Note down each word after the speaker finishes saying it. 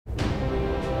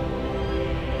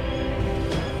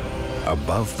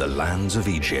Above the lands of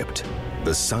Egypt,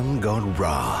 the sun god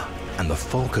Ra and the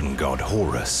falcon god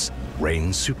Horus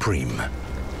reign supreme.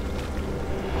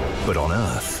 But on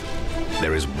Earth,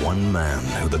 there is one man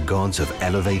who the gods have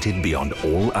elevated beyond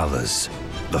all others,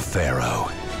 the Pharaoh.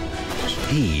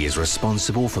 He is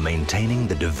responsible for maintaining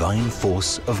the divine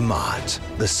force of Ma'at,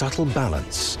 the subtle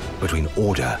balance between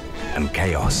order and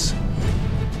chaos.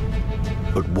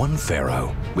 But one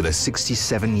pharaoh with a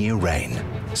 67-year reign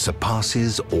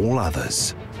surpasses all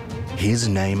others. His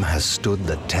name has stood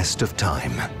the test of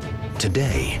time.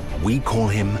 Today, we call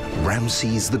him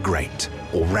Ramses the Great,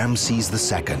 or Ramses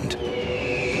II.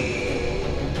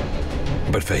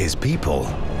 But for his people,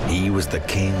 he was the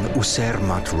king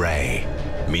User-mat Re,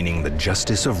 meaning the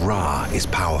justice of Ra is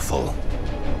powerful.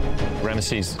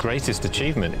 Ramses' greatest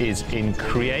achievement is in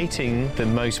creating the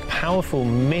most powerful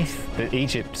myth that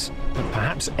Egypt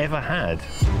perhaps ever had.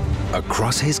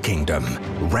 Across his kingdom,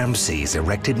 Ramses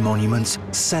erected monuments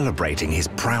celebrating his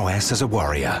prowess as a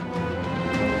warrior.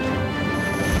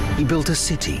 He built a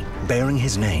city bearing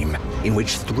his name in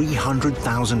which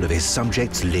 300,000 of his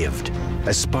subjects lived,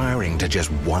 aspiring to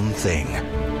just one thing: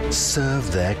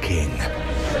 serve their king.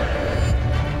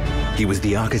 He was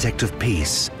the architect of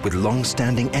peace with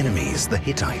long-standing enemies, the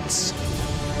Hittites,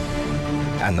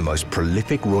 and the most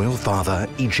prolific royal father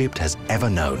Egypt has ever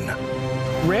known.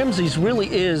 Ramses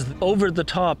really is over the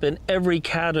top in every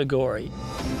category.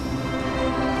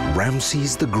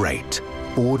 Ramses the Great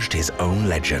forged his own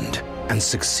legend and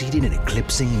succeeded in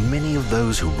eclipsing many of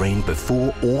those who reigned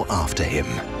before or after him.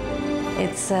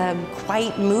 It's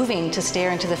quite moving to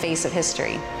stare into the face of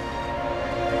history.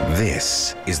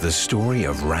 This is the story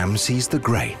of Ramses the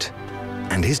Great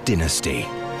and his dynasty.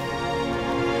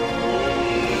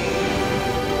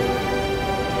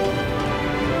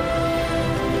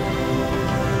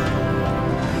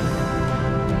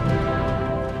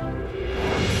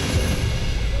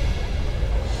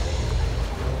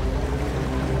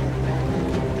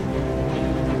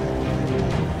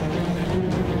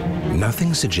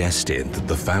 Nothing suggested that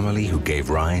the family who gave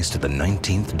rise to the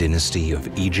 19th dynasty of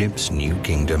Egypt's new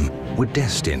kingdom were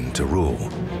destined to rule.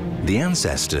 The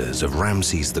ancestors of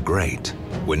Ramses the Great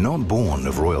were not born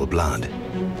of royal blood.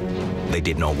 They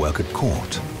did not work at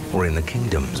court or in the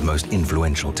kingdom's most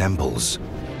influential temples.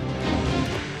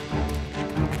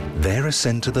 Their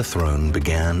ascent to the throne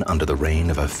began under the reign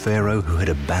of a pharaoh who had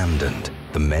abandoned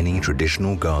the many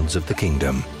traditional gods of the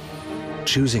kingdom,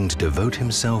 choosing to devote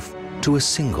himself to a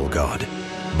single god.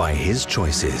 By his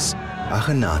choices,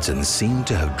 Akhenaten seemed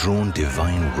to have drawn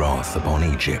divine wrath upon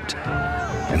Egypt,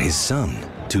 and his son,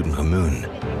 Tutankhamun,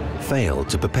 failed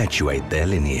to perpetuate their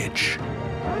lineage.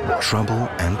 Trouble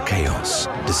and chaos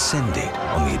descended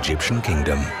on the Egyptian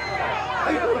kingdom.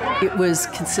 It was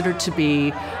considered to be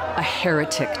a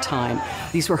heretic time.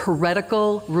 These were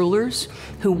heretical rulers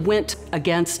who went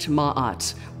against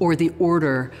Ma'at, or the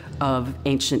order of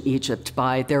ancient Egypt,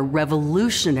 by their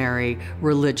revolutionary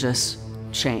religious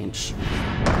change.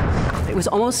 It was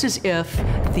almost as if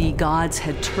the gods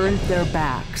had turned their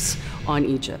backs on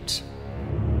Egypt.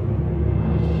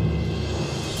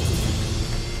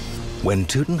 When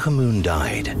Tutankhamun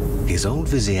died, his old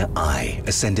vizier Ai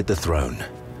ascended the throne.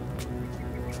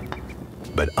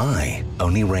 But Ai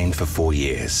only reigned for 4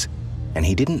 years, and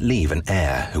he didn't leave an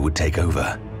heir who would take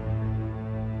over.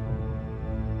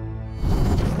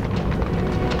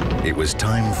 It was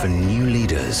time for new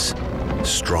leaders,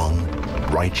 strong,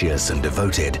 righteous, and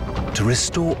devoted, to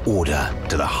restore order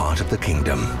to the heart of the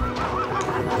kingdom.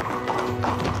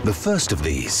 The first of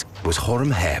these was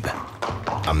Horemheb,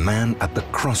 a man at the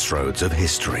crossroads of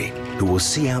history who will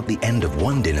see out the end of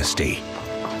one dynasty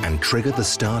and trigger the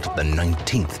start of the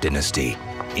 19th dynasty,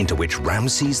 into which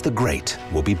Ramses the Great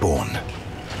will be born.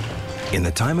 In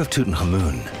the time of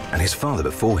Tutankhamun and his father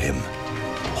before him,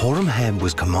 Horemheb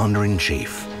was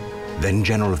commander-in-chief, then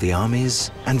general of the armies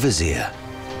and vizier.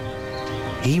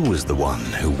 He was the one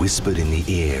who whispered in the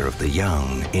ear of the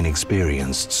young,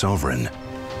 inexperienced sovereign.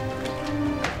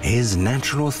 His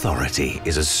natural authority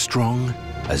is as strong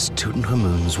as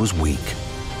Tutankhamun's was weak.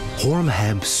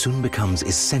 Horemheb soon becomes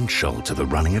essential to the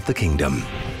running of the kingdom.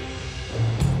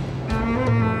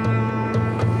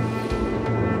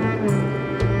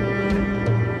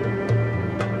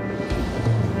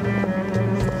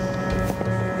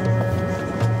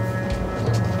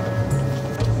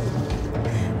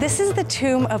 This is the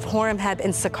tomb of Horemheb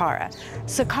in Saqqara.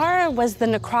 Saqqara was the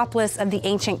necropolis of the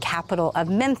ancient capital of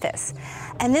Memphis.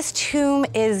 And this tomb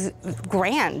is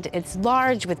grand. It's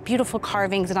large with beautiful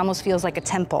carvings. It almost feels like a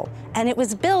temple. And it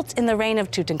was built in the reign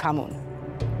of Tutankhamun.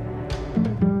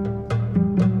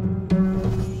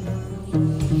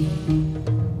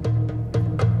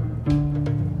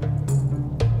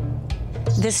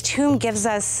 this tomb gives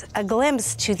us a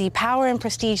glimpse to the power and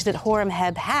prestige that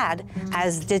Horemheb had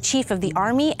as the chief of the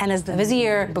army and as the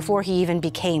vizier before he even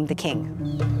became the king.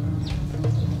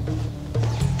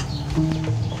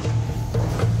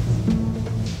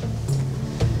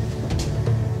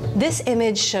 This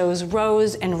image shows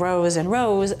rows and rows and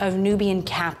rows of Nubian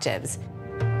captives.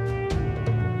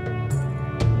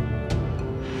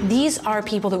 These are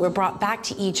people that were brought back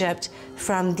to Egypt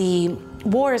from the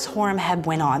wars Horemheb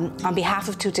went on behalf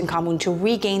of Tutankhamun to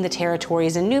regain the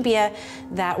territories in Nubia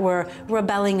that were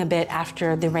rebelling a bit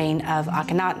after the reign of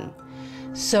Akhenaten.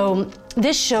 So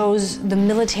this shows the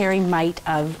military might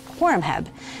of Horemheb.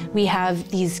 We have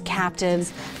these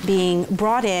captives being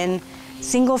brought in,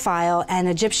 single file, and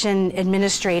Egyptian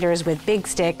administrators with big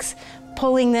sticks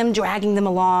pulling them, dragging them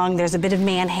along. There's a bit of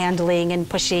manhandling and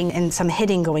pushing and some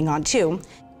hitting going on too.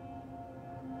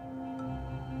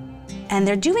 And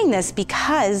they're doing this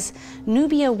because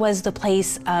Nubia was the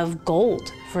place of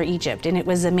gold for Egypt, and it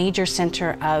was a major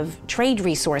center of trade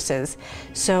resources.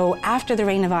 So after the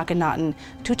reign of Akhenaten,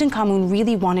 Tutankhamun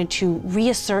really wanted to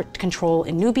reassert control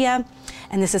in Nubia,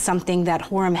 and this is something that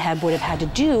Horemheb would have had to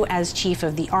do as chief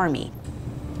of the army.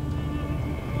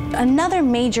 Another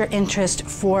major interest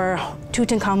for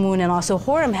Tutankhamun and also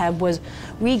Horemheb was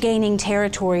regaining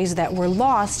territories that were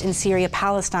lost in Syria,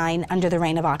 Palestine under the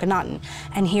reign of Akhenaten.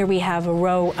 And here we have a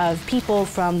row of people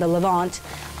from the Levant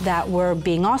that were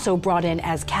being also brought in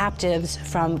as captives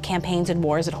from campaigns and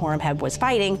wars that Horemheb was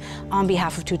fighting on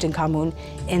behalf of Tutankhamun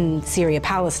in Syria,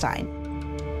 Palestine.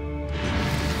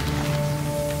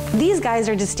 These guys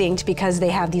are distinct because they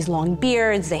have these long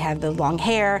beards, they have the long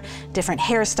hair, different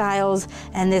hairstyles,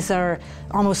 and these are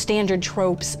almost standard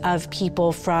tropes of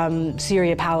people from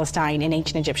Syria, Palestine in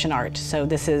ancient Egyptian art. So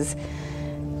this is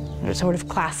sort of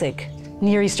classic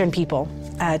Near Eastern people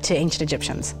to ancient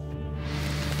Egyptians.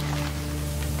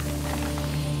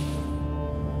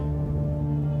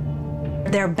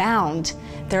 They're bound.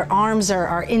 Their arms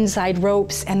are inside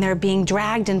ropes, and they're being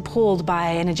dragged and pulled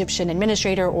by an Egyptian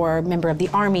administrator or member of the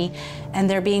army, and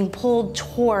they're being pulled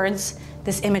towards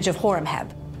this image of Horemheb.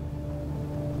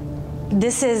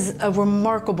 This is a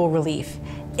remarkable relief.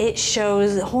 It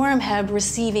shows Horemheb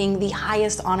receiving the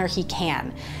highest honor he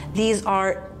can. These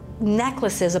are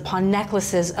necklaces upon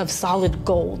necklaces of solid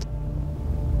gold.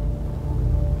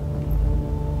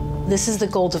 This is the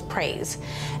gold of praise,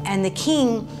 and the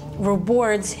king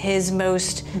rewards his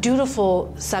most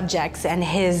dutiful subjects and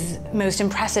his most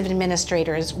impressive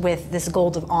administrators with this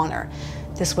gold of honor.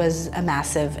 This was a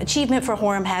massive achievement for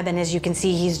Horemheb, and as you can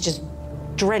see, he's just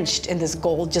drenched in this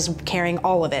gold, just carrying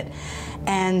all of it.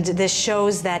 And this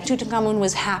shows that Tutankhamun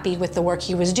was happy with the work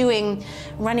he was doing,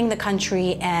 running the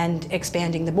country and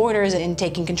expanding the borders and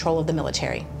taking control of the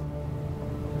military.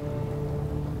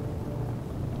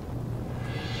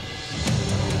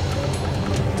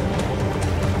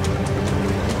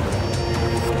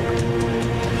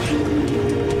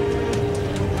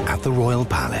 The royal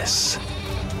palace.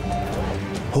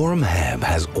 Horemheb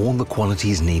has all the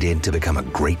qualities needed to become a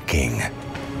great king.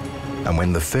 And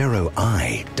when the pharaoh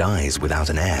Ai dies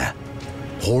without an heir,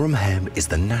 Horemheb is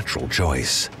the natural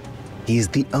choice. He is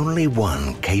the only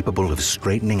one capable of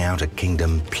straightening out a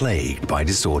kingdom plagued by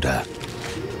disorder.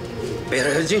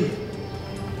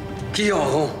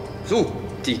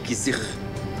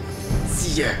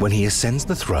 When he ascends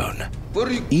the throne,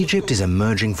 Egypt is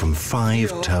emerging from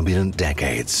 5 turbulent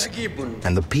decades,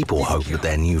 and the people hope that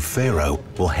their new pharaoh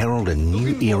will herald a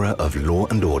new era of law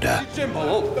and order.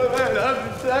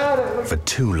 For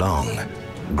too long,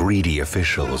 greedy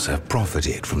officials have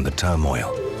profited from the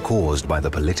turmoil caused by the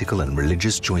political and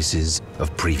religious choices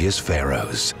of previous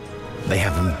pharaohs. They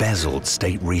have embezzled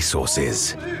state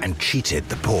resources and cheated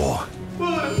the poor.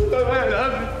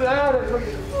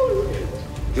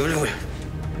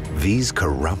 These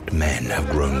corrupt men have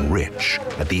grown rich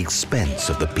at the expense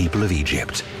of the people of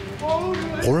Egypt.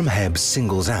 Horemheb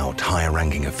singles out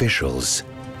higher-ranking officials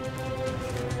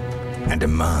and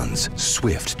demands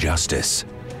swift justice.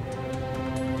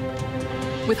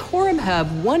 With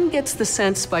Horemheb, one gets the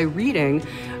sense by reading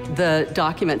the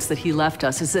documents that he left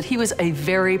us is that he was a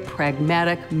very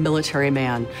pragmatic military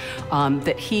man,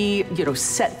 that he,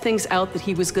 set things out that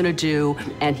he was going to do,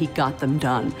 and he got them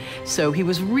done. So he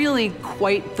was really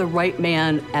quite the right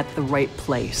man at the right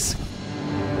place.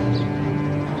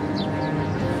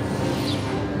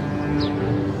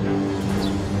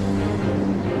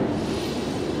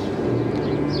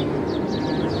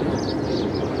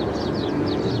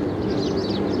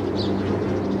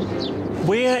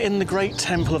 We're in the great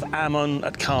temple of Ammon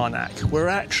at Karnak. We're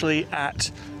actually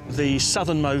at the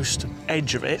southernmost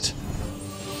edge of it.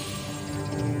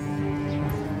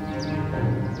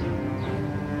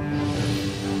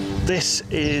 This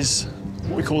is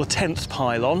what we call the 10th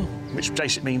pylon, which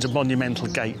basically means a monumental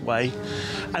gateway.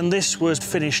 And this was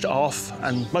finished off,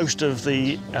 and most of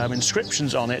the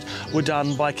inscriptions on it were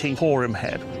done by King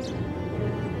Horemheb.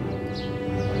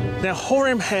 Now,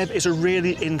 Horemheb is a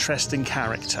really interesting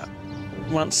character.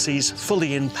 Once he's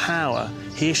fully in power,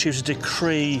 he issues a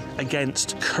decree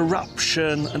against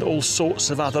corruption and all sorts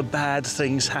of other bad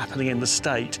things happening in the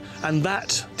state. And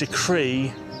that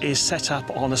decree is set up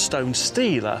on a stone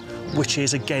stela, which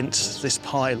is against this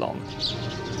pylon.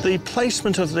 The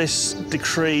placement of this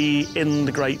decree in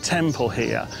the Great Temple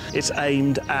here, it's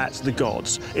aimed at the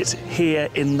gods. It's here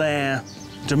in their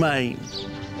domain.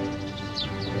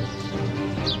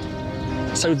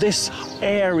 So this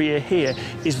area here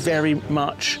is very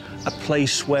much a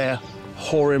place where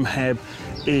Horemheb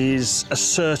is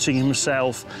asserting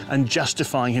himself and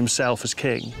justifying himself as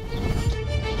king.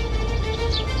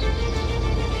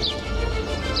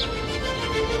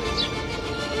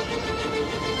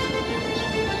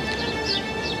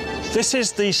 This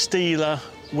is the stela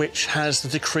which has the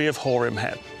decree of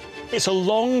Horemheb. It's a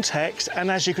long text, and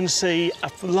as you can see,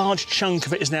 a large chunk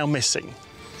of it is now missing.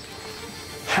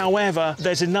 However,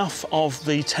 there's enough of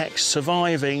the text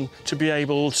surviving to be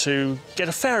able to get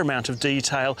a fair amount of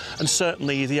detail and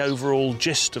certainly the overall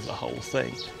gist of the whole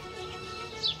thing.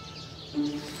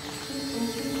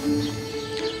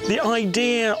 The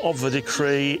idea of the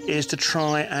decree is to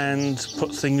try and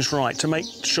put things right, to make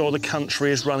sure the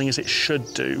country is running as it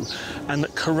should do, and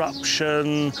that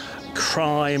corruption,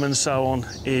 crime and so on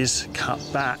is cut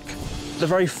back. The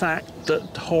very fact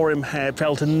that Horemheb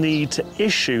felt a need to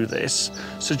issue this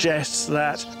suggests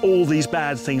that all these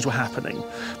bad things were happening.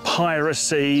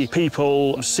 Piracy,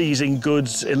 people seizing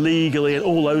goods illegally, and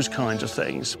all those kinds of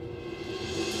things.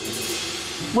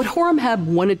 What Horemheb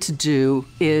wanted to do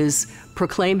is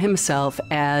proclaim himself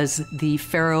as the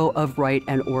pharaoh of right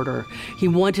and order. He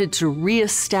wanted to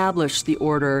reestablish the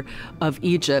order of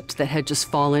Egypt that had just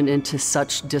fallen into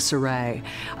such disarray.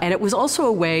 And it was also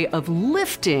a way of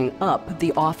lifting up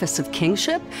the office of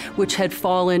kingship, which had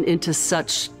fallen into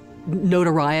such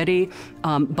notoriety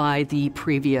by the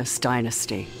previous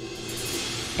dynasty.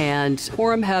 And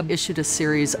Horemheb issued a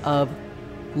series of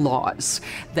laws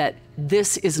that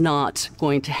this is not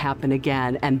going to happen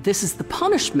again, and this is the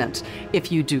punishment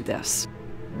if you do this.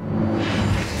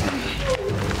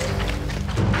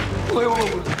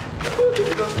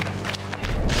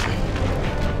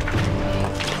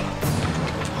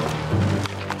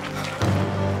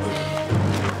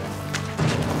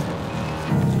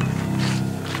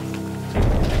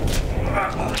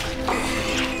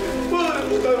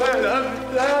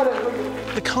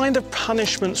 The kind of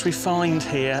punishments we find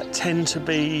here tend to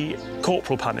be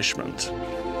corporal punishment.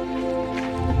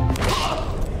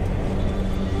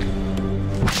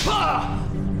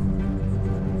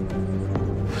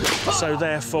 So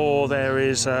therefore there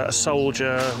is a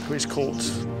soldier who is caught.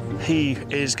 He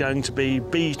is going to be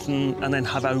beaten and then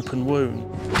have open wound.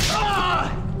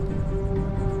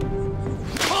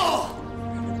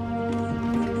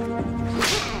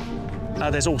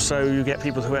 There's also, you get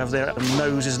people who have their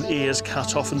noses and ears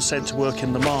cut off and sent to work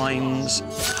in the mines.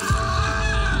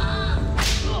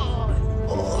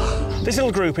 This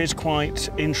little group is quite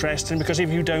interesting because if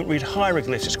you don't read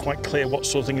hieroglyphs, it's quite clear what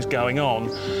sort of thing is going on,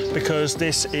 because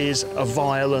this is a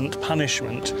violent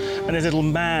punishment. And there's a little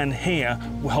man here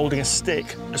holding a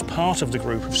stick as part of the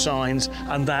group of signs,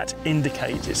 and that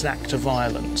indicates it's an act of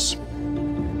violence.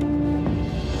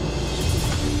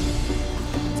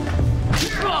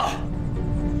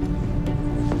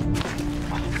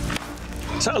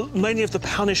 So many of the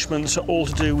punishments are all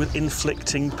to do with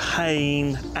inflicting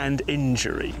pain and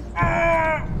injury.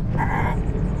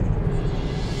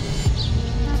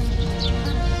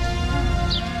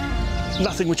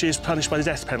 Nothing which is punished by the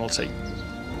death penalty.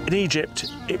 In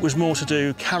Egypt, it was more to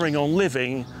do carrying on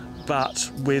living,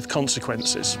 but with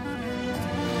consequences.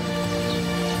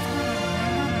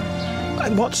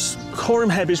 And what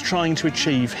Horemheb is trying to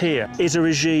achieve here is a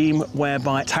regime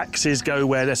whereby taxes go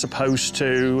where they're supposed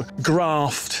to,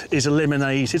 graft is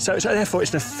eliminated, so therefore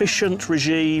it's an efficient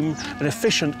regime, an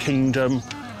efficient kingdom,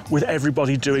 with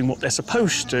everybody doing what they're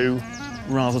supposed to,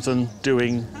 rather than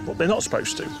doing what they're not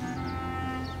supposed to.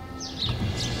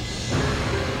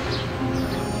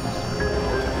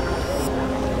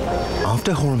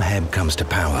 After Horemheb comes to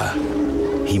power,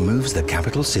 he moves the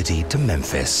capital city to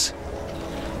Memphis.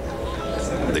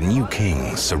 The new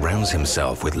king surrounds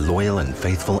himself with loyal and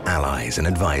faithful allies and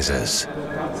advisors.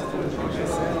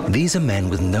 These are men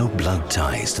with no blood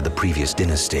ties to the previous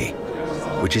dynasty,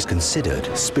 which is considered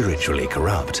spiritually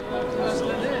corrupt.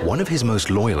 One of his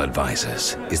most loyal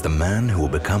advisors is the man who will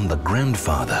become the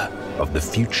grandfather of the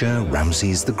future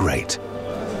Ramses the Great,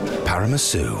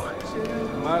 Paramasu.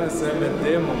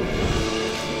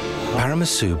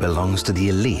 Paramasu belongs to the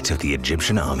elite of the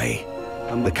Egyptian army,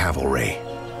 the cavalry.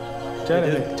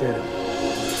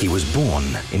 He was born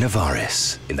in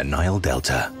Avaris in the Nile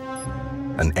Delta,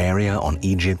 an area on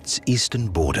Egypt's eastern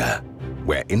border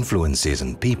where influences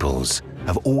and peoples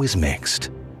have always mixed.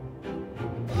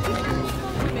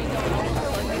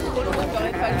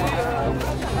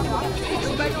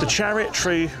 The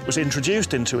chariotry was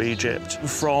introduced into Egypt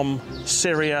from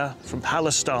Syria, from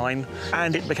Palestine,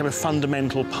 and it became a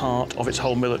fundamental part of its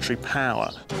whole military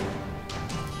power.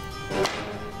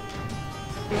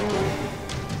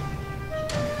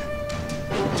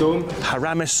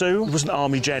 Paramasu was an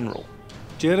army general.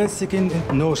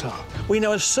 We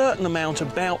know a certain amount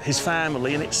about his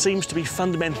family, and it seems to be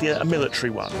fundamentally a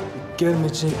military one. All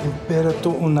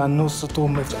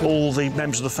the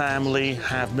members of the family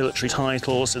have military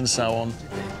titles and so on.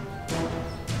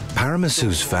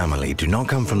 Paramasu's family do not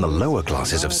come from the lower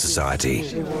classes of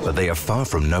society, but they are far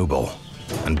from noble,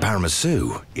 and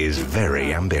Paramasu is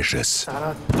very ambitious.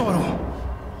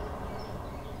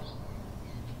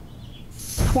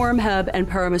 Horemheb and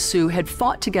Paramasu had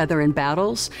fought together in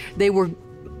battles. They were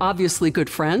obviously good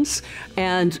friends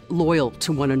and loyal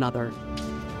to one another.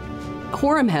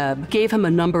 Horemheb gave him a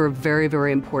number of very,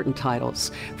 very important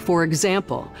titles. For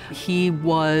example, he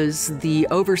was the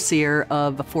overseer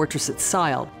of a fortress at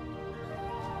Sile.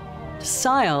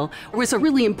 Sile was a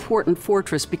really important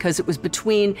fortress because it was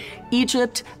between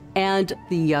Egypt and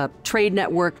the trade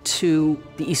network to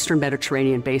the Eastern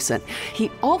Mediterranean basin. He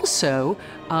also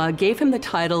gave him the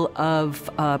title of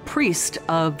priest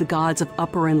of the gods of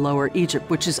Upper and Lower Egypt,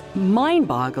 which is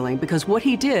mind-boggling because what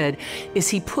he did is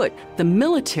he put the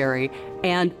military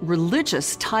and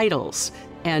religious titles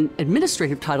and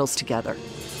administrative titles together.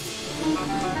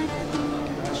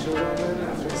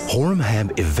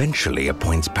 Horemheb eventually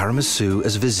appoints Paramasu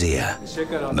as vizier,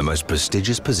 the most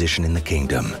prestigious position in the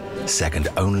kingdom, second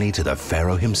only to the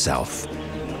pharaoh himself.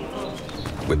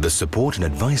 With the support and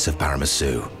advice of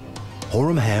Paramasu,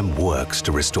 Horemheb works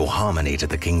to restore harmony to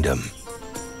the kingdom.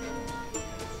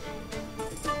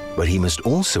 But he must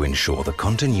also ensure the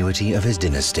continuity of his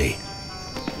dynasty.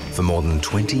 For more than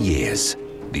 20 years,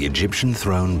 the Egyptian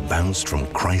throne bounced from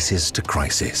crisis to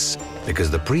crisis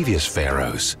because the previous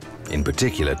pharaohs, in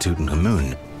particular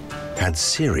Tutankhamun, had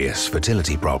serious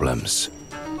fertility problems.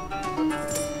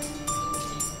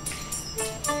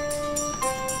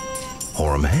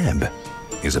 Horemheb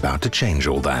is about to change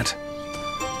all that.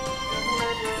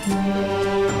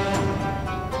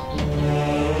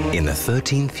 In the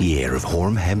 13th year of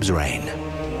Horemheb's reign,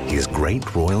 his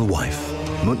great royal wife,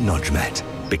 Mutnojmet,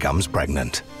 becomes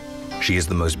pregnant. She is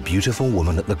the most beautiful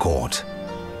woman at the court.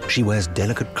 She wears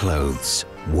delicate clothes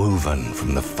woven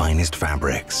from the finest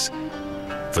fabrics.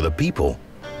 For the people,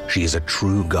 she is a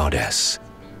true goddess,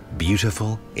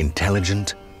 beautiful,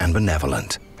 intelligent, and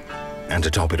benevolent. And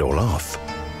to top it all off,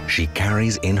 she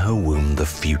carries in her womb the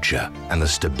future and the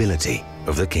stability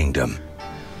of the kingdom.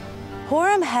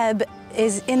 Horemheb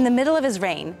is in the middle of his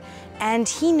reign, and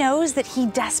he knows that he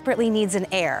desperately needs an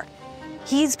heir.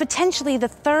 He's potentially the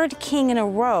third king in a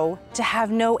row to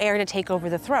have no heir to take over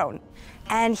the throne.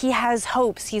 And he has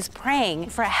hopes, he's praying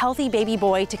for a healthy baby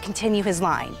boy to continue his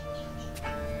line.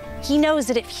 He knows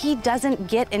that if he doesn't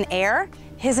get an heir,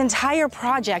 his entire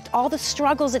project, all the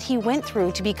struggles that he went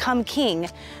through to become king,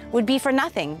 would be for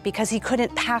nothing because he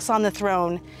couldn't pass on the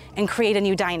throne and create a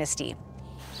new dynasty.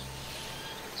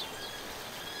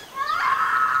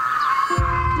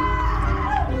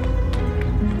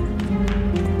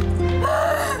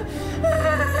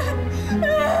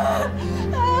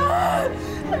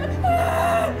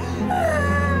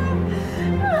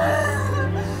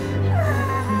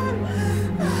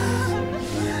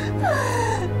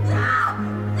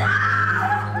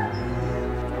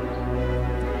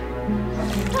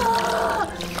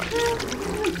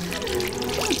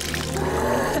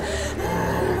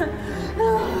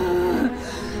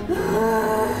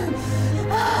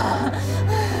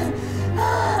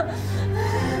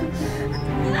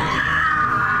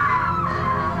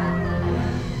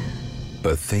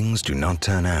 But things do not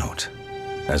turn out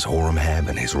as Horemheb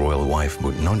and his royal wife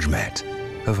Mutnojmet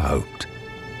have hoped.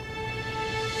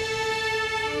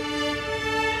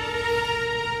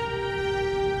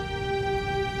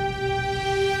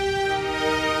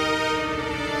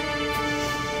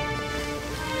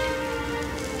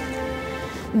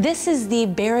 This is the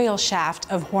burial shaft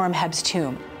of Horemheb's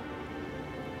tomb.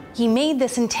 He made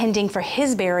this intending for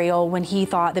his burial when he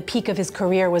thought the peak of his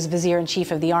career was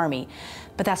vizier-in-chief of the army.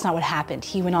 But that's not what happened.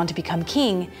 He went on to become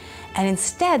king, and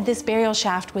instead this burial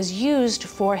shaft was used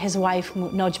for his wife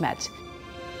Mutnojmet.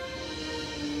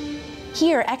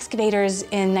 Here, excavators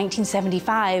in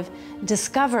 1975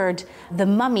 discovered the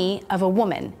mummy of a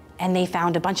woman, and they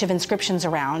found a bunch of inscriptions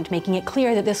around, making it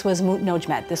clear that this was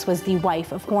Mutnojmet, this was the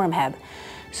wife of Horemheb.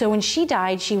 So when she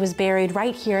died, she was buried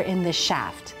right here in this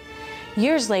shaft.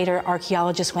 Years later,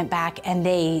 archaeologists went back and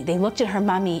they looked at her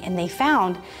mummy, and they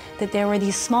found that there were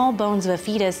these small bones of a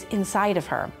fetus inside of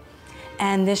her.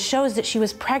 And this shows that she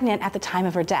was pregnant at the time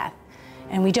of her death.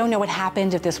 And we don't know what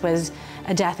happened, if this was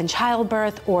a death in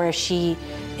childbirth or if she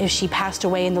passed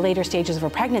away in the later stages of her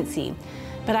pregnancy.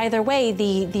 But either way,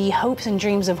 the hopes and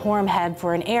dreams of Horemheb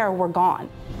for an heir were gone.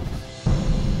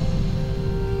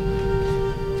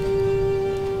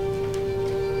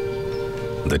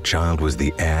 The child was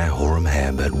the heir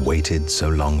Horemheb had waited so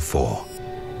long for.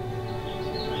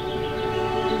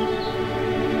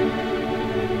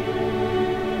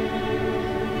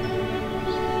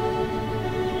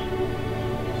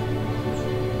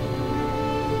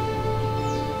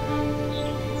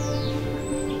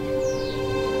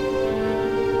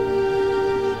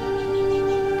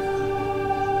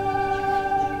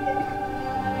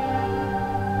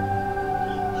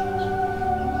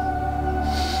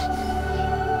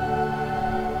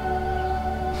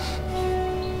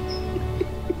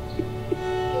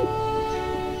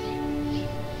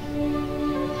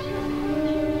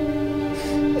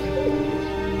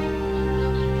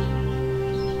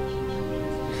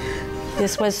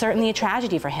 This was certainly a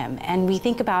tragedy for him, and we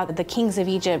think about the kings of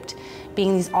Egypt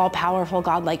being these all-powerful,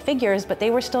 godlike figures, but they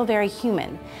were still very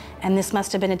human, and this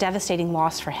must have been a devastating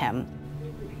loss for him.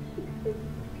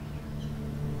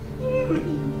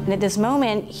 And at this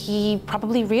moment, he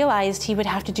probably realized he would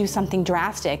have to do something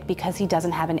drastic because he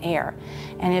doesn't have an heir.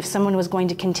 And if someone was going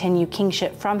to continue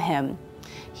kingship from him,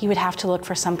 he would have to look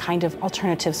for some kind of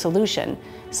alternative solution,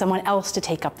 someone else to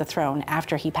take up the throne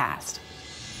after he passed.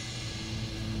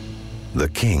 The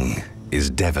king is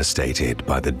devastated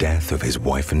by the death of his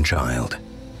wife and child.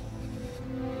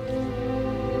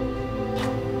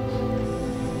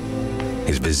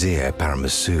 His vizier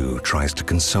Paramasu tries to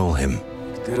console him,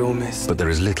 but there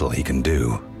is little he can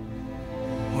do.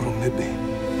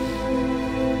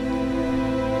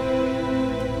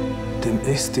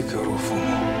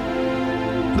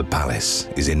 The palace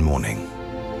is in mourning.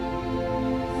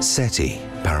 Seti,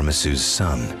 Paramasu's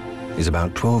son, is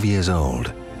about 12 years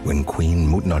old when Queen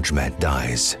Mutnojmet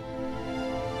dies.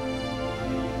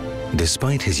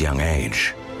 Despite his young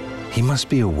age, he must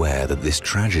be aware that this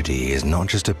tragedy is not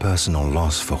just a personal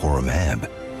loss for Horemheb.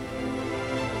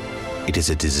 It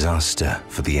is a disaster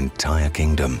for the entire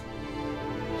kingdom.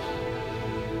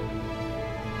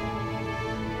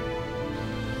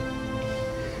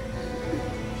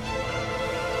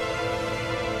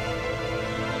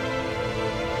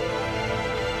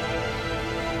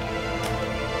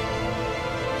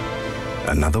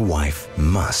 Another wife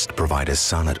must provide a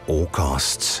son at all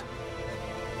costs.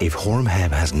 If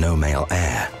Horemheb has no male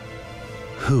heir,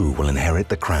 who will inherit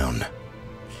the crown?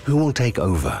 Who will take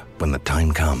over when the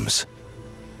time comes?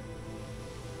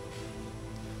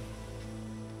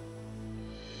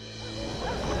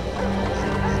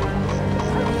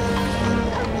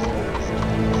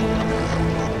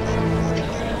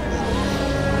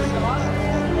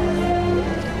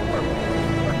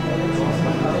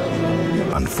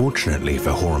 Unfortunately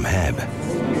for Horemheb,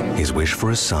 his wish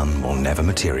for a son will never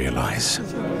materialize.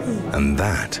 And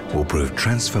that will prove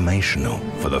transformational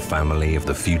for the family of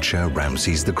the future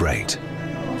Ramses the Great.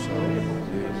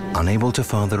 Unable to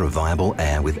father a viable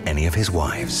heir with any of his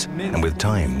wives, and with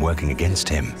time working against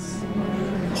him,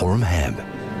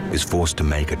 Horemheb is forced to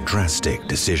make a drastic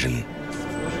decision.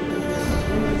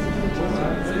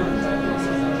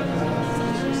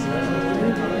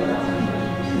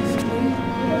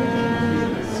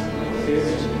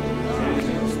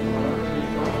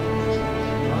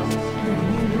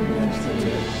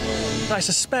 I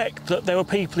suspect that there were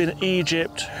people in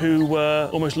Egypt who were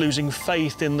almost losing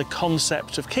faith in the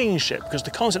concept of kingship, because the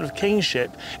concept of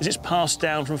kingship is it's passed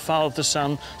down from father to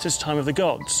son since the time of the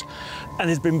gods.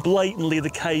 And it's been blatantly the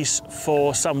case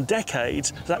for some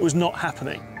decades that was not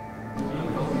happening.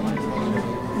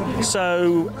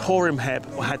 So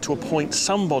Horemheb had to appoint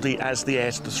somebody as the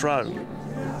heir to the throne.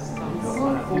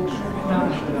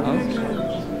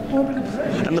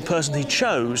 And the person he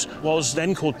chose was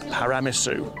then called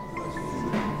Paramasu.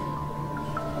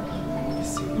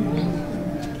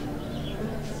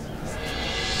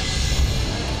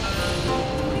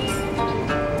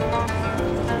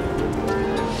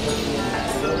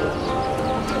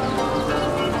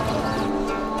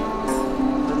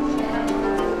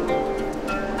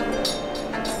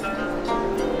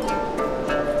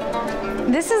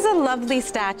 This is a lovely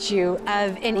statue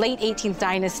of a late 18th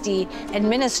dynasty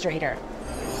administrator.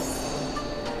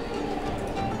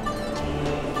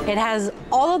 It has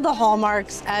all of the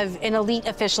hallmarks of an elite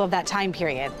official of that time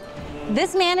period.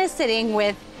 This man is sitting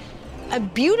with a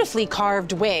beautifully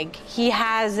carved wig. He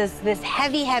has this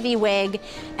heavy, heavy wig,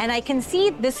 and I can see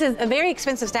this is a very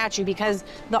expensive statue because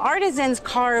the artisans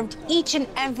carved each and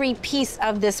every piece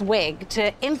of this wig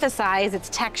to emphasize its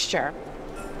texture.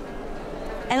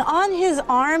 And on his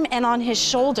arm and on his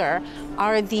shoulder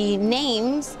are the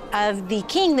names of the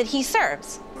king that he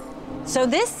serves. So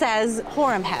this says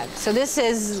Horemheb. So this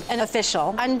is an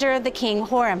official under the king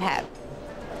Horemheb.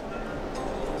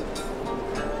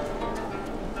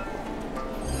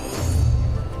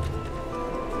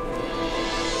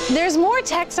 There's more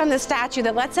text on the statue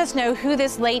that lets us know who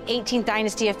this late 18th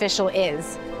dynasty official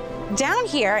is. Down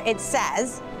here it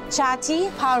says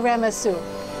Chati Pa-Remasu.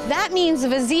 That means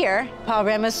Vizier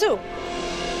Pa-Remasu.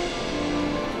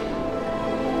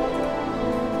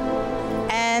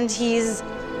 And he's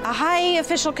a high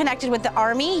official connected with the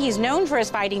army. He's known for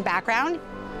his fighting background.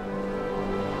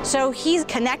 So he's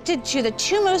connected to the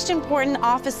two most important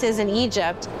offices in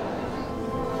Egypt.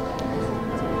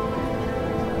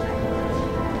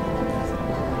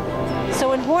 So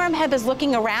when Horemheb is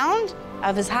looking around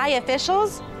of his high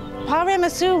officials,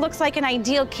 Pa-Remasu looks like an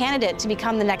ideal candidate to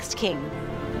become the next king.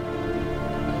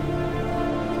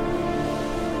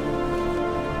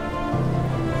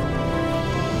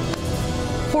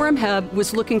 Horemheb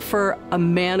was looking for a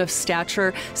man of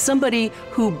stature, somebody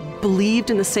who believed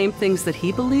in the same things that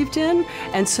he believed in,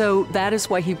 and so that is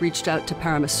why he reached out to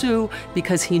Pa-Remasu,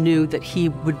 because he knew that he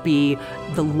would be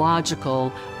the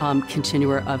logical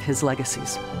continuer of his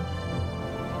legacies.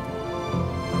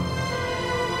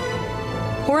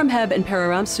 Horemheb and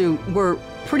Pa-Remasu were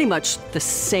pretty much the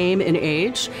same in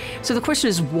age, so the question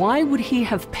is, why would he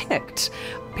have picked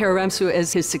Pa-Remasu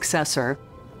as his successor?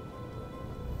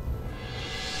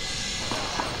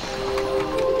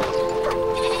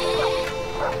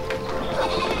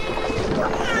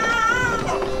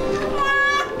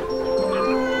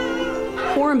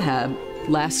 Horemheb,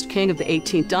 last king of the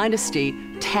 18th dynasty,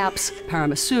 taps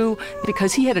Pa-Remasu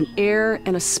because he had an heir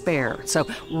and a spare. So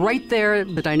right there,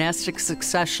 the dynastic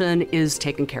succession is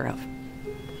taken care of.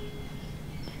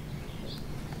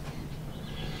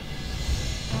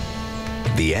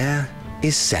 The heir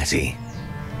is Seti,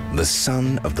 the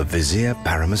son of the vizier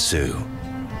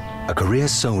Pa-Remasu. A career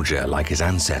soldier like his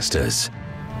ancestors,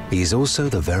 he is also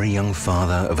the very young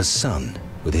father of a son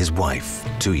with his wife,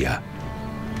 Tuya.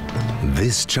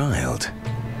 This child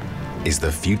is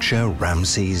the future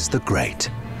Ramses the Great.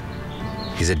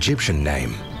 His Egyptian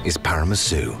name is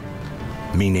Pa-Remasu,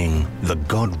 meaning the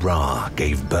god Ra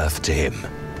gave birth to him,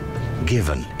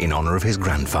 given in honor of his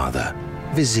grandfather,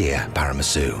 Vizier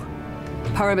Pa-Remasu.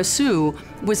 Pa-Remasu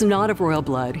was not of royal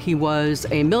blood. He was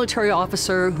a military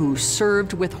officer who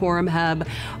served with Horemheb,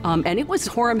 and it was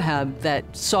Horemheb that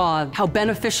saw how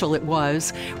beneficial it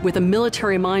was with a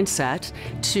military mindset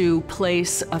to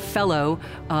place a fellow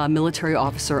military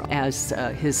officer as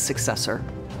his successor.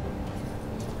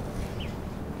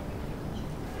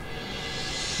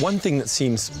 One thing that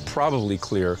seems probably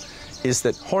clear is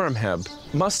that Horemheb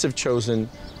must have chosen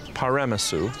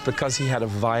Pa-Remasu because he had a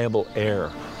viable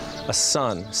heir, a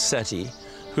son, Seti,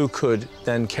 who could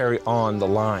then carry on the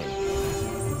line.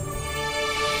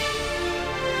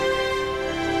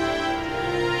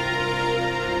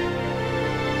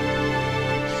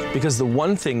 Because the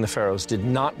one thing the pharaohs did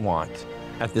not want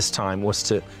at this time was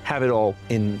to have it all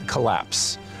in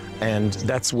collapse. And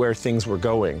that's where things were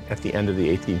going at the end of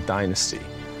the 18th dynasty.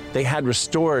 They had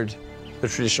restored the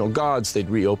traditional gods, they'd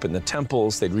reopened the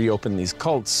temples, they'd reopened these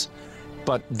cults,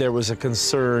 but there was a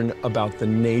concern about the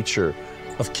nature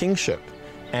of kingship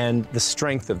and the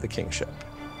strength of the kingship.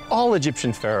 All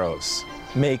Egyptian pharaohs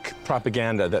make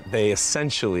propaganda that they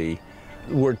essentially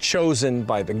were chosen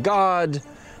by the god,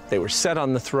 they were set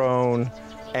on the throne,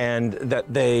 and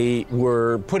that they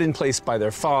were put in place by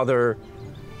their father.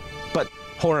 But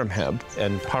Horemheb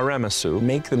and Pa-Remasu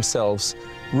make themselves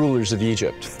rulers of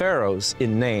Egypt, pharaohs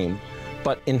in name,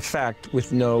 but in fact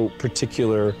with no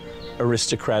particular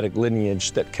aristocratic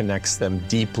lineage that connects them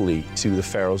deeply to the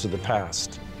pharaohs of the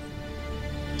past.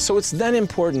 So it's then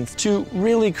important to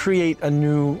really create a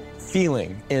new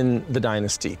feeling in the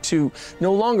dynasty, to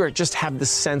no longer just have the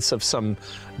sense of some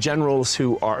generals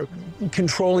who are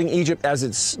controlling Egypt as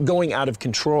it's going out of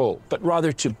control, but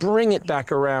rather to bring it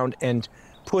back around and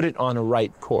put it on a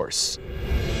right course.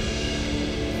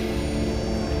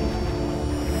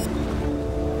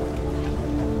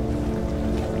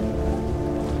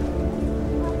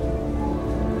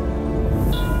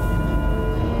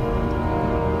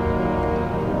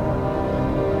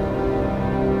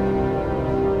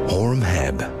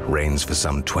 reigns for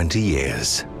some 20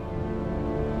 years.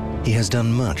 He has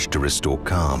done much to restore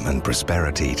calm and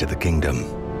prosperity to the kingdom.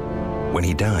 When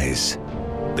he dies,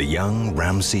 the young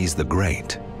Ramses the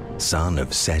Great, son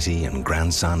of Seti and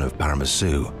grandson of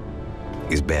Paramasu,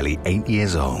 is barely 8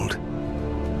 years old.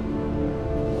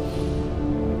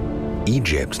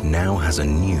 Egypt now has a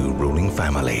new ruling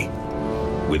family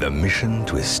with a mission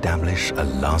to establish a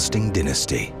lasting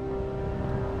dynasty.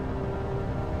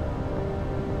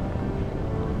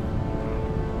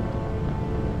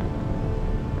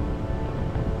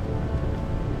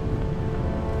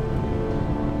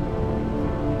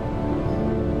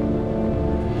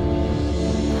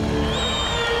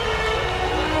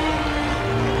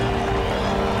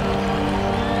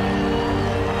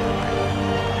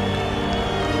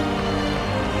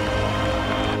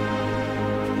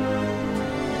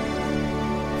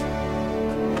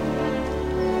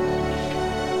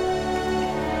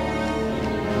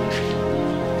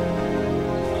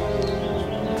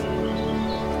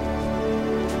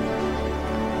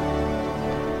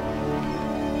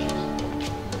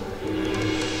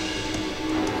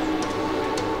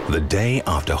 The day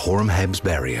after Horemheb's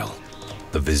burial,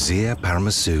 the vizier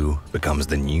Paramasu becomes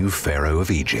the new pharaoh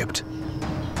of Egypt.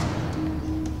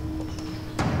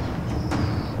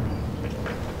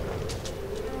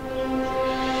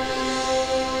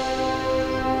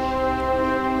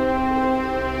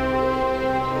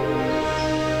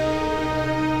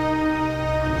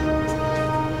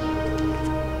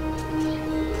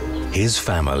 His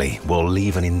family will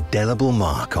leave an indelible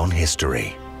mark on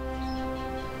history.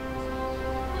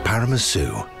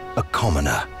 Paramasu, a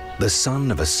commoner, the son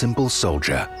of a simple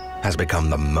soldier, has become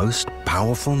the most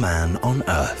powerful man on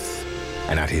earth.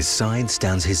 And at his side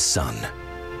stands his son,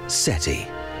 Seti.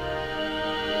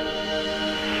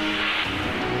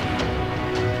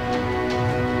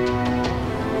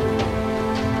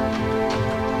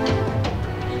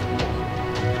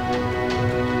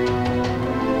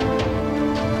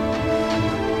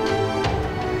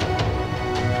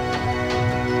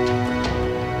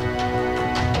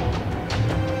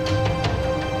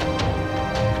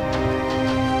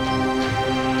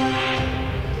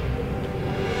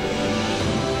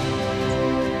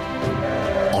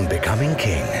 Becoming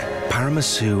king,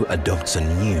 Paramasu adopts a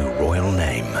new royal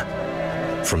name.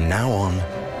 From now on,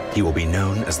 he will be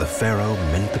known as the Pharaoh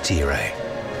Menpetire,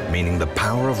 meaning the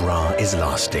power of Ra is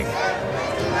lasting.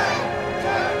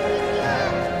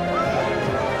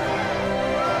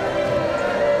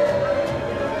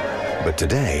 But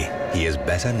today, he is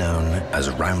better known as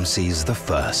Ramses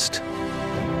I.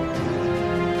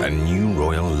 A new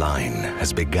royal line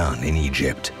has begun in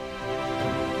Egypt.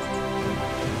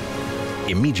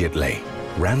 Immediately,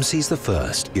 Ramses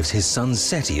I gives his son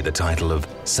Seti the title of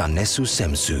Sanesu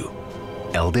Semsu,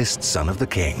 eldest son of the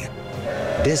king,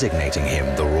 designating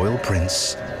him the royal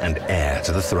prince and heir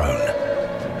to the throne.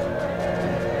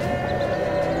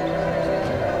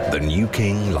 The new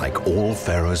king, like all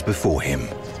pharaohs before him,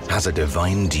 has a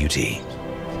divine duty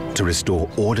to restore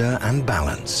order and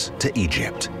balance to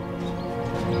Egypt.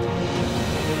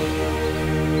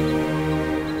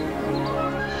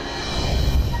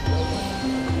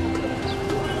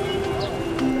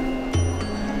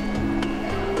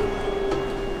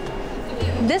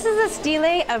 This is a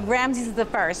stele of Ramses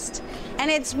I,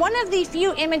 and it's one of the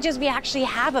few images we actually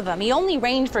have of him. He only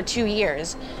reigned for 2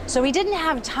 years, so he didn't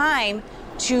have time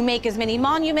to make as many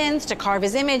monuments, to carve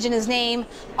his image and his name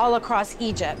all across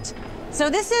Egypt. So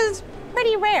this is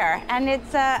pretty rare, and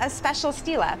it's a special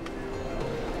stele.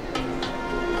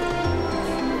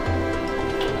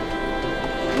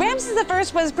 Ramses I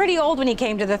was pretty old when he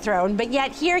came to the throne, but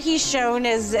yet here he's shown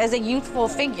as a youthful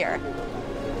figure.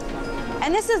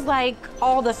 And this is like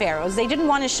all the pharaohs. They didn't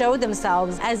want to show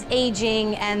themselves as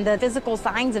aging and the physical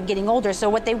signs of getting older. So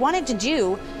what they wanted to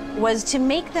do was to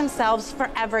make themselves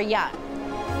forever young.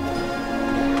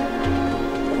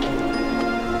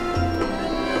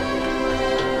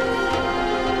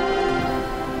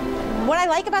 What I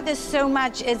like about this so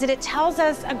much is that it tells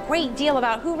us a great deal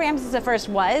about who Ramses I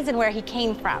was and where he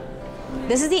came from.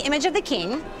 This is the image of the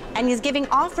king, and he's giving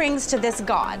offerings to this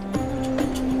god.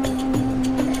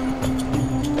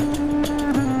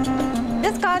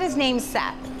 This god is named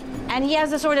Seth, and he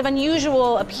has a sort of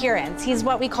unusual appearance. He's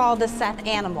what we call the Seth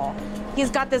animal.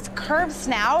 He's got this curved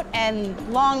snout and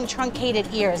long truncated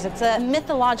ears. It's a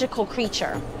mythological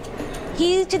creature.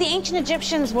 He, to the ancient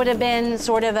Egyptians, would have been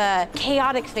sort of a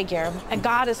chaotic figure, a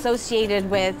god associated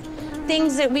with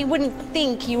things that we wouldn't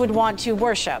think you would want to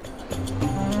worship.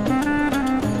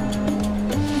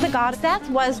 The god Seth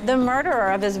was the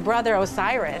murderer of his brother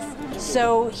Osiris.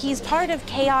 So he's part of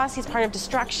chaos, he's part of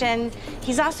destruction.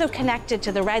 He's also connected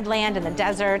to the Red Land and the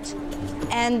desert.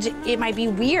 And it might be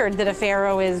weird that a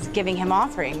pharaoh is giving him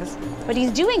offerings, but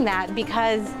he's doing that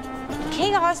because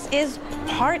chaos is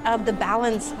part of the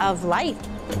balance of life.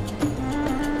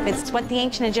 It's what the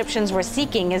ancient Egyptians were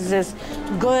seeking, is this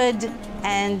good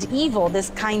and evil, this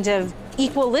kind of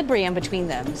equilibrium between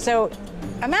them. So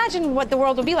imagine what the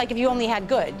world would be like if you only had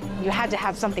good. You had to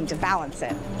have something to balance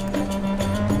it.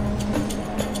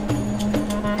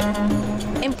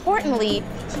 Importantly,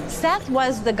 Seth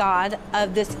was the god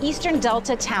of this eastern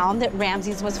delta town that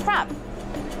Ramses was from.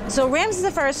 So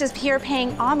Ramses I is here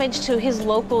paying homage to his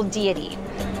local deity.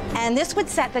 And this would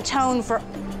set the tone for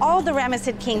all the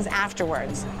Ramessid kings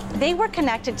afterwards. They were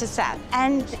connected to Seth,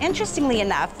 and interestingly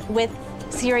enough, with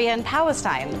Syria and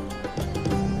Palestine.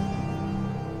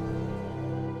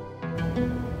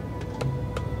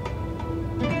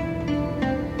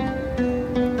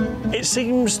 It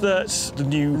seems that the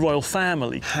new royal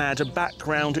family had a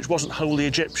background which wasn't wholly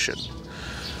Egyptian.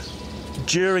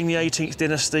 During the 18th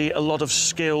dynasty, a lot of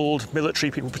skilled military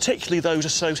people, particularly those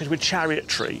associated with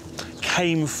chariotry,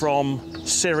 came from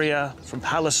Syria, from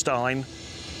Palestine.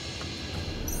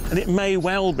 And it may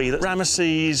well be that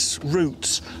Ramesses'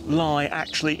 roots lie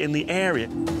actually in the area.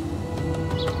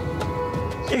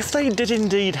 If they did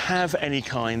indeed have any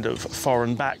kind of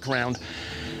foreign background,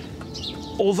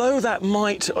 although that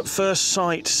might at first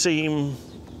sight seem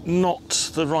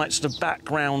not the right sort of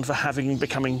background for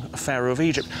becoming a pharaoh of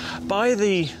Egypt, by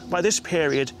this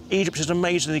period, Egypt is an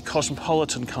amazingly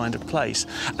cosmopolitan kind of place.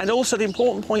 And also the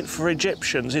important point for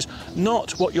Egyptians is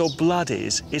not what your blood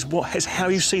is how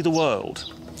you see the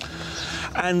world.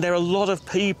 And there are a lot of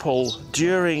people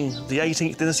during the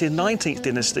 18th dynasty and 19th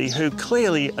dynasty who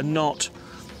clearly are not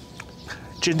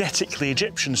genetically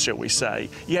Egyptian, shall we say,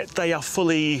 yet they are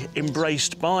fully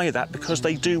embraced by that because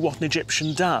they do what an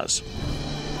Egyptian does.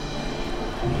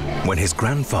 When his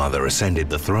grandfather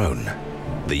ascended the throne,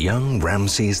 the young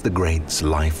Ramses the Great's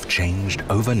life changed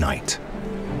overnight.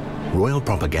 Royal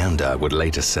propaganda would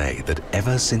later say that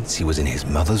ever since he was in his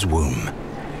mother's womb,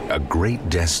 a great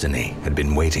destiny had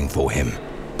been waiting for him.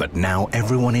 But now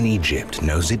everyone in Egypt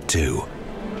knows it too.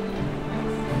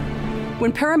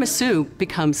 When Paramessu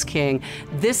becomes king,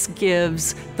 this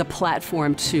gives the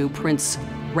platform to Prince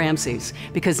Ramses,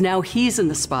 because now he's in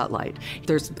the spotlight.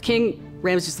 There's King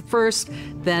Ramses I,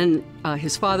 then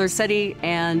his father Seti,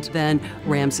 and then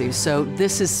Ramses. So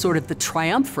this is sort of the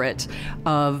triumvirate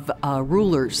of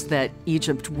rulers that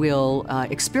Egypt will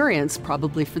experience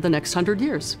probably for the next 100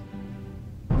 years.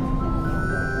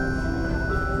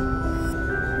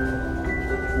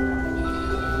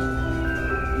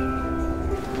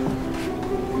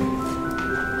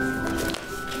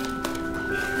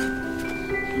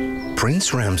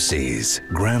 Prince Ramses,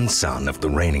 grandson of the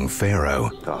reigning pharaoh,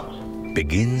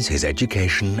 begins his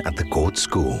education at the court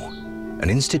school, an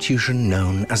institution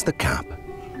known as the Cap.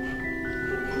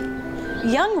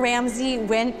 Young Ramses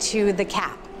went to the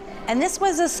Cap, and this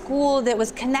was a school that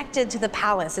was connected to the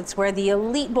palace. It's where the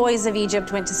elite boys of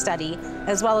Egypt went to study,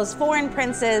 as well as foreign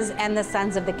princes and the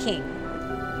sons of the king.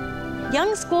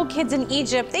 Young school kids in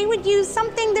Egypt, they would use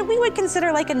something that we would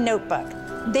consider like a notebook.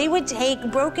 They would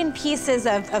take broken pieces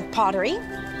of pottery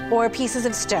or pieces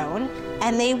of stone,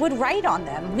 and they would write on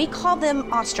them. We call them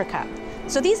ostraca.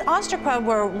 So these ostraca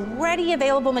were ready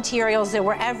available materials that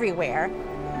were everywhere.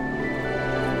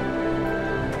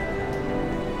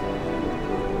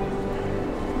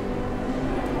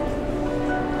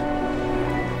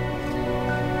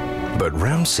 But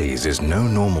Ramses is no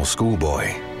normal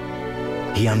schoolboy.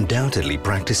 He undoubtedly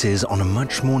practices on a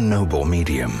much more noble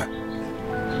medium: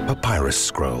 papyrus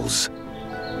scrolls.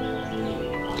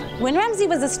 When Ramses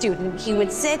was a student, he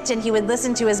would sit and he would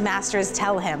listen to his masters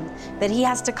tell him that he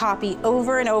has to copy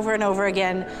over and over and over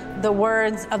again the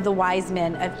words of the wise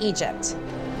men of Egypt.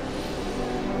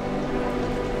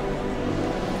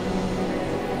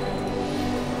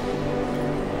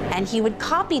 And he would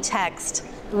copy text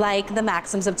like the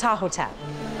Maxims of Ptahhotep.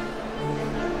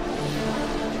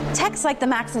 Texts like the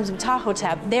Maxims of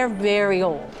Ptahhotep, they're very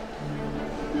old.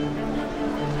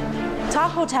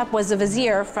 Ptahhotep was a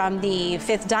vizier from the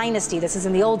 5th dynasty. This is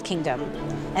in the Old Kingdom.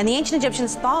 And the ancient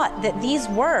Egyptians thought that these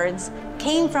words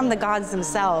came from the gods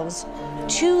themselves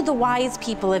to the wise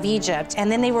people of Egypt,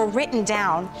 and then they were written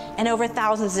down and over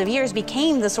thousands of years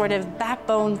became the sort of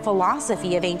backbone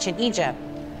philosophy of ancient Egypt.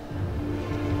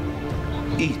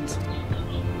 Eat.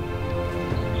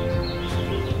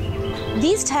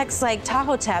 These texts like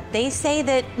Ptahhotep, they say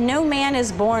that no man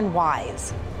is born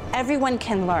wise. Everyone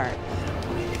can learn.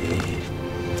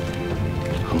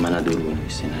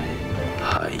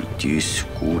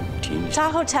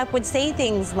 Ptahhotep would say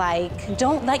things like,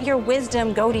 "Don't let your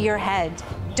wisdom go to your head.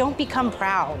 Don't become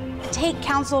proud. Take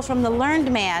counsel from the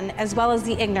learned man as well as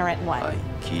the ignorant one."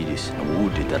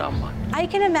 I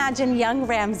can imagine young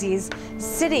Ramzes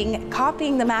sitting,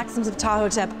 copying the maxims of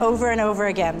Ptahhotep over and over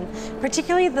again,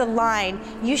 particularly the line,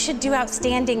 "You should do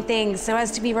outstanding things so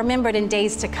as to be remembered in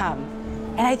days to come."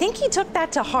 And I think he took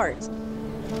that to heart.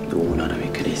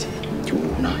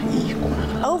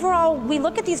 Overall, we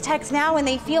look at these texts now and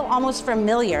they feel almost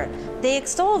familiar. They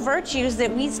extol virtues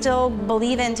that we still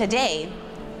believe in today: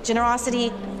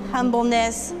 generosity,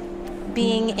 humbleness,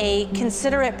 being a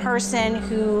considerate person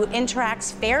who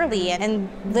interacts fairly and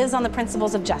lives on the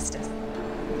principles of justice.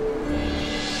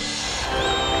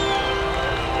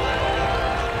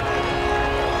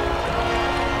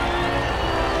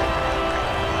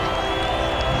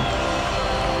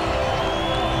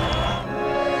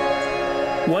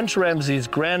 Once Ramses'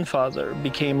 grandfather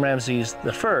became Ramses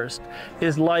I,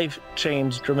 his life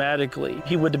changed dramatically.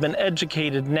 He would have been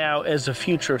educated now as a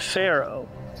future pharaoh.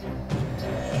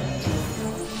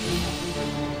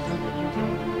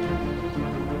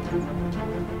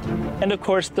 And of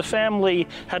course, the family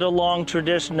had a long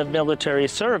tradition of military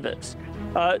service.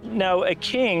 Now, a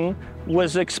king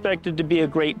was expected to be a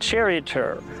great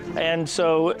charioteer, and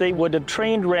so they would have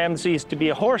trained Ramses to be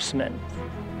a horseman.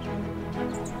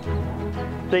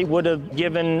 They would have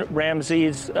given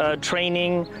Ramses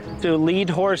training to lead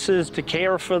horses, to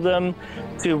care for them,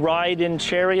 to ride in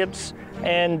chariots,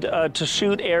 and to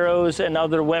shoot arrows and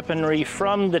other weaponry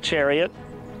from the chariot.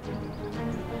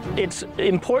 It's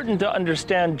important to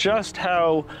understand just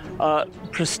how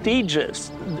prestigious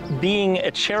being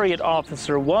a chariot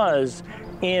officer was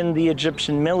in the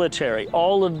Egyptian military.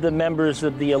 All of the members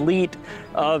of the elite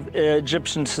of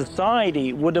Egyptian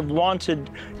society would have wanted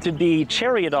to be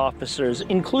chariot officers,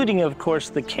 including, of course,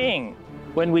 the king.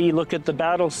 When we look at the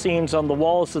battle scenes on the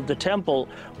walls of the temple,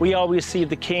 we always see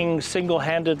the king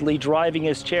single-handedly driving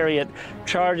his chariot,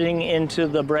 charging into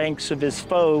the ranks of his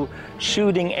foe,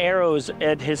 shooting arrows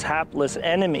at his hapless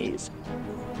enemies.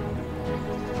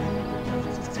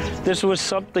 This was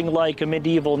something like a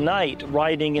medieval knight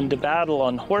riding into battle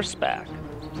on horseback.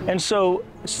 And so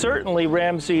certainly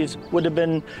Ramses would have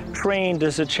been trained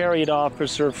as a chariot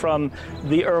officer from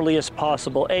the earliest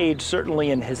possible age, certainly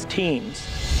in his teens.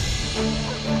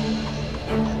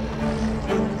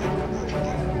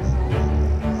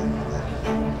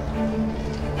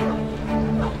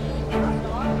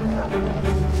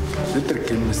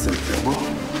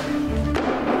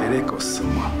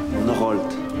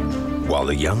 While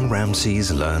the young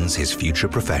Ramses learns his future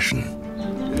profession,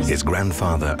 his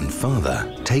grandfather and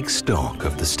father take stock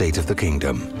of the state of the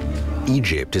kingdom.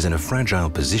 Egypt is in a fragile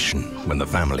position when the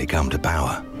family come to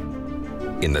power.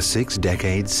 In the 6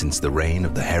 decades since the reign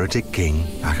of the heretic king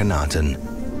Akhenaten,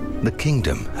 the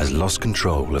kingdom has lost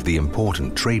control of the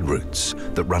important trade routes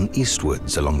that run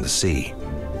eastwards along the sea.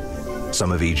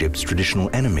 Some of Egypt's traditional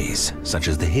enemies, such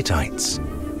as the Hittites,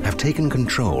 have taken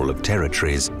control of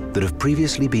territories that have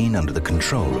previously been under the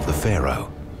control of the pharaoh.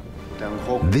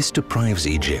 This deprives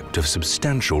Egypt of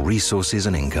substantial resources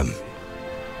and income.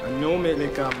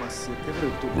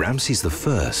 Ramses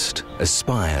I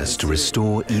aspires to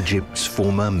restore Egypt's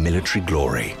former military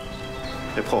glory.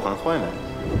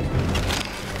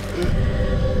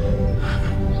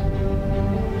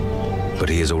 But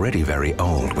he is already very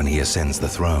old when he ascends the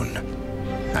throne.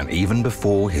 And even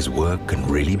before his work can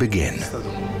really begin,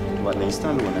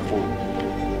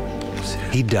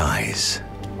 he dies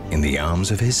in the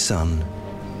arms of his son,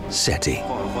 Seti.